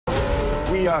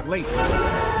We are late.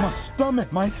 My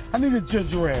stomach, Mike. I need a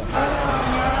ginger ale.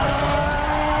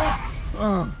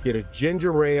 Get a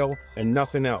ginger ale and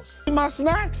nothing else. My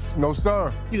snacks? No,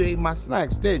 sir. You ate my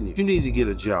snacks, didn't you? You need to get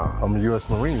a job. I'm a U.S.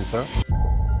 Marine, sir.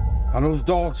 Are those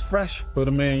dogs fresh? Put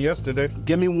them in yesterday.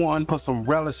 Give me one, put some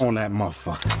relish on that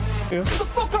motherfucker. Yeah. Get the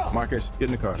fuck up! Marcus, get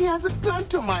in the car. He has a gun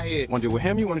to my head. Want to deal with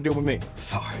him? You want to deal with me?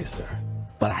 Sorry, sir,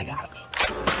 but I gotta go.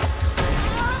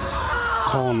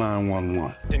 Call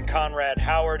 911. And Conrad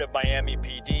Howard of Miami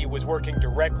PD was working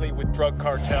directly with drug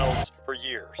cartels for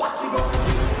years.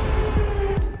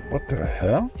 What the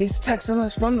hell? He's texting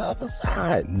us from the other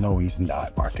side. No, he's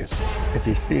not, Marcus. If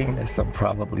he's seeing this, I'm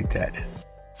probably dead.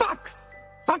 Fuck!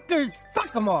 Fuckers!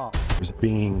 Fuck them all! It's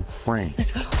being framed.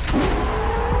 Let's go.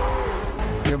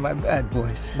 You're my bad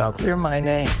boys. Now clear my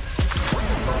name.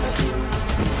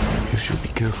 You should be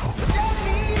careful.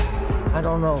 I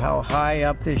don't know how high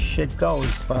up this shit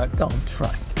goes, but don't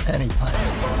trust anybody.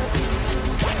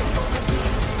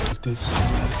 This.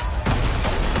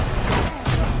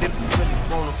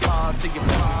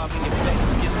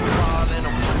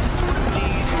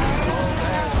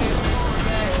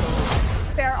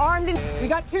 They're armed and we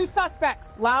got 2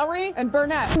 suspects, Lowry and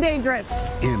Burnett. Dangerous.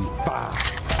 In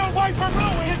 5. Don't wait for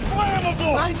Louie, it's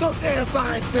flammable! I ain't no damn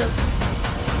scientist.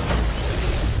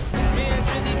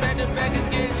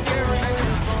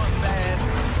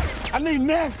 I need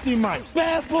nasty Mike.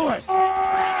 Bad boy.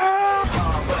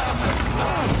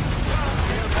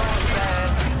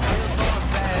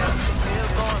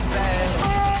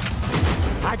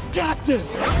 I got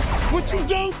this. What you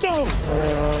don't do?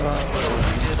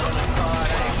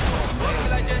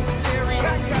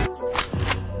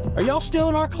 Are y'all still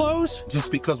in our clothes?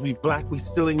 Just because we black, we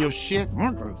still in your shit?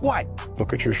 What?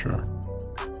 Look at your shirt.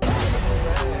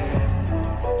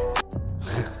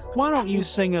 Why don't you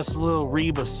sing us a little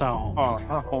Reba song?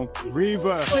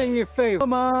 Reba. Sing your favorite.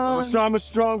 Come on. So I'm a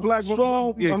strong black woman.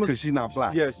 Strong? Yeah, because she's not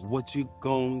black. Yes. What you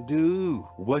gonna do?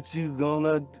 What you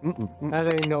gonna...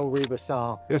 That ain't no Reba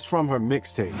song. It's from her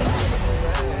mixtape.